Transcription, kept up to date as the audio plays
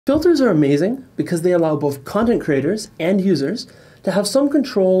Filters are amazing because they allow both content creators and users to have some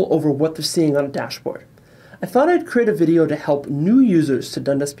control over what they're seeing on a dashboard. I thought I'd create a video to help new users to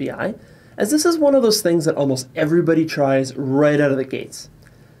Dundas BI, as this is one of those things that almost everybody tries right out of the gates.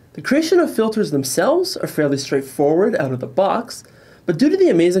 The creation of filters themselves are fairly straightforward out of the box, but due to the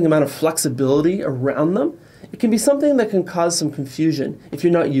amazing amount of flexibility around them, it can be something that can cause some confusion if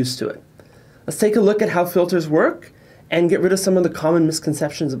you're not used to it. Let's take a look at how filters work and get rid of some of the common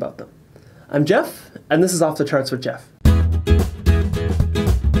misconceptions about them. I'm Jeff, and this is Off the Charts with Jeff.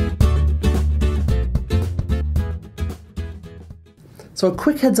 So a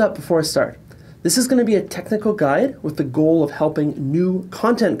quick heads up before I start. This is going to be a technical guide with the goal of helping new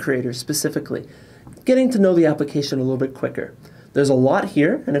content creators specifically, getting to know the application a little bit quicker. There's a lot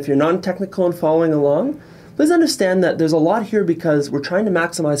here, and if you're non-technical and following along, please understand that there's a lot here because we're trying to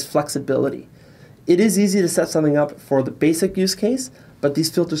maximize flexibility. It is easy to set something up for the basic use case, but these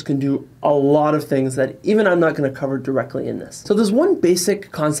filters can do a lot of things that even I'm not going to cover directly in this. So there's one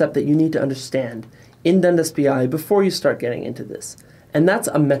basic concept that you need to understand in Dundas BI before you start getting into this, and that's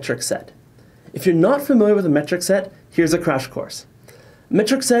a metric set. If you're not familiar with a metric set, here's a crash course. A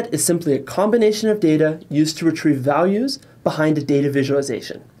metric set is simply a combination of data used to retrieve values behind a data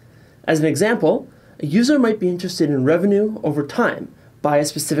visualization. As an example, a user might be interested in revenue over time by a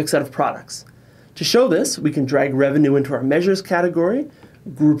specific set of products. To show this, we can drag revenue into our measures category,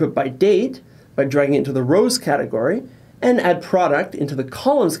 group it by date by dragging it into the rows category, and add product into the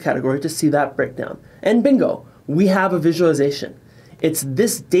columns category to see that breakdown. And bingo, we have a visualization. It's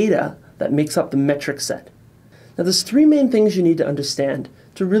this data that makes up the metric set. Now there's three main things you need to understand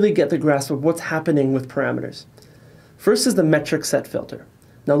to really get the grasp of what's happening with parameters. First is the metric set filter.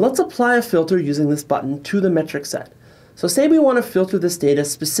 Now let's apply a filter using this button to the metric set. So say we want to filter this data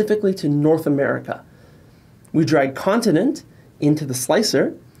specifically to North America. We drag continent into the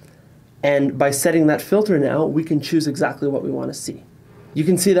slicer, and by setting that filter now, we can choose exactly what we want to see. You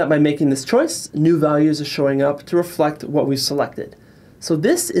can see that by making this choice, new values are showing up to reflect what we've selected. So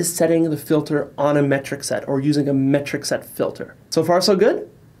this is setting the filter on a metric set, or using a metric set filter. So far so good?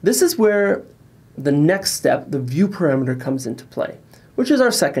 This is where the next step, the view parameter, comes into play, which is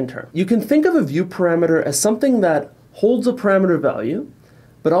our second term. You can think of a view parameter as something that holds a parameter value,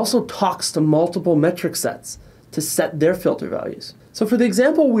 but also talks to multiple metric sets to set their filter values. So for the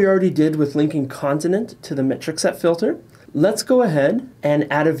example we already did with linking continent to the metric set filter, let's go ahead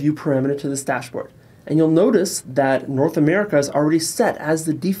and add a view parameter to this dashboard. And you'll notice that North America is already set as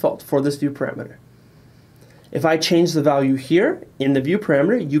the default for this view parameter. If I change the value here in the view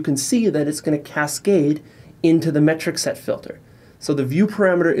parameter, you can see that it's going to cascade into the metric set filter. So the view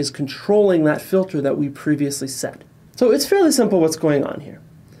parameter is controlling that filter that we previously set. So it's fairly simple what's going on here.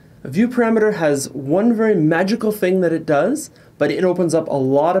 A view parameter has one very magical thing that it does, but it opens up a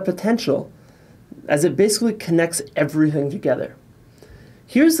lot of potential as it basically connects everything together.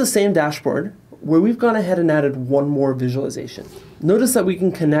 Here's the same dashboard where we've gone ahead and added one more visualization. Notice that we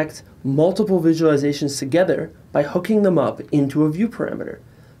can connect multiple visualizations together by hooking them up into a view parameter.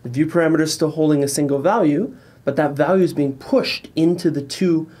 The view parameter is still holding a single value, but that value is being pushed into the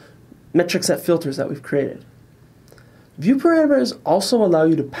two metric set filters that we've created. View parameters also allow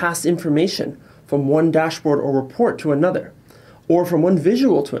you to pass information from one dashboard or report to another, or from one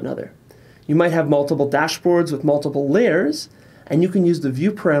visual to another. You might have multiple dashboards with multiple layers, and you can use the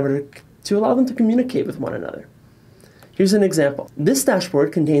view parameter to allow them to communicate with one another. Here's an example. This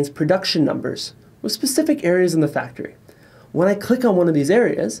dashboard contains production numbers with specific areas in the factory. When I click on one of these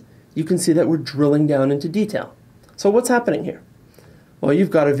areas, you can see that we're drilling down into detail. So what's happening here? Well, you've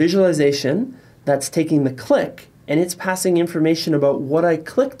got a visualization that's taking the click and it's passing information about what I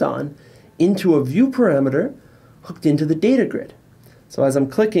clicked on into a view parameter hooked into the data grid. So as I'm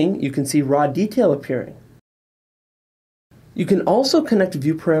clicking, you can see raw detail appearing. You can also connect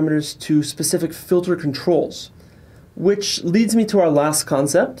view parameters to specific filter controls, which leads me to our last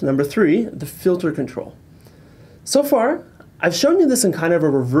concept, number 3, the filter control. So far, I've shown you this in kind of a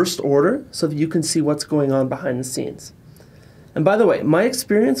reversed order so that you can see what's going on behind the scenes. And by the way, my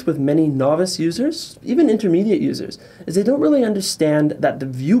experience with many novice users, even intermediate users, is they don't really understand that the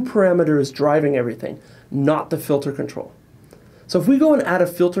view parameter is driving everything, not the filter control. So if we go and add a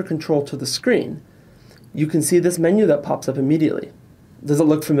filter control to the screen, you can see this menu that pops up immediately. Does it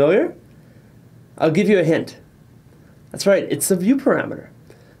look familiar? I'll give you a hint. That's right, it's the view parameter.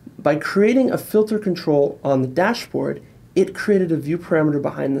 By creating a filter control on the dashboard, it created a view parameter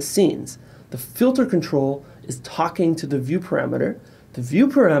behind the scenes. The filter control is talking to the view parameter. The view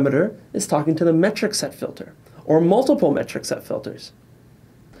parameter is talking to the metric set filter, or multiple metric set filters.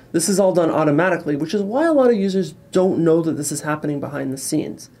 This is all done automatically, which is why a lot of users don't know that this is happening behind the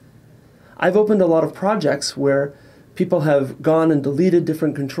scenes. I've opened a lot of projects where people have gone and deleted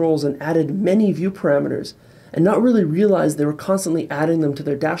different controls and added many view parameters and not really realized they were constantly adding them to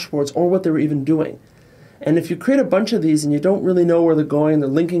their dashboards or what they were even doing. And if you create a bunch of these and you don't really know where they're going, they're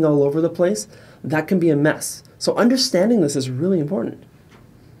linking all over the place, that can be a mess. So understanding this is really important.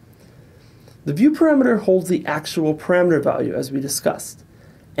 The view parameter holds the actual parameter value, as we discussed,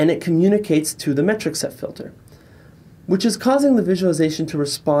 and it communicates to the metric set filter, which is causing the visualization to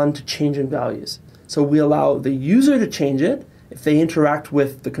respond to changing values. So we allow the user to change it if they interact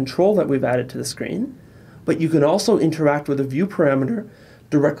with the control that we've added to the screen, but you can also interact with a view parameter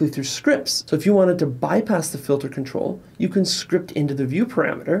directly through scripts. So if you wanted to bypass the filter control, you can script into the view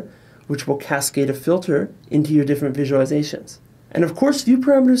parameter, which will cascade a filter into your different visualizations. And of course, view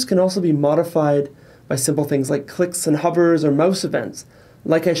parameters can also be modified by simple things like clicks and hovers or mouse events,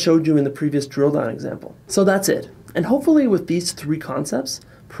 like I showed you in the previous drill down example. So that's it. And hopefully with these 3 concepts,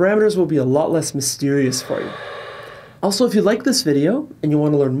 parameters will be a lot less mysterious for you. Also, if you like this video and you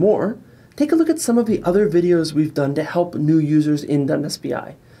want to learn more, take a look at some of the other videos we've done to help new users in Dundas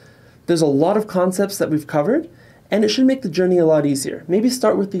BI. There's a lot of concepts that we've covered, and it should make the journey a lot easier. Maybe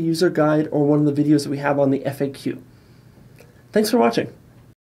start with the user guide or one of the videos that we have on the FAQ. Thanks for watching.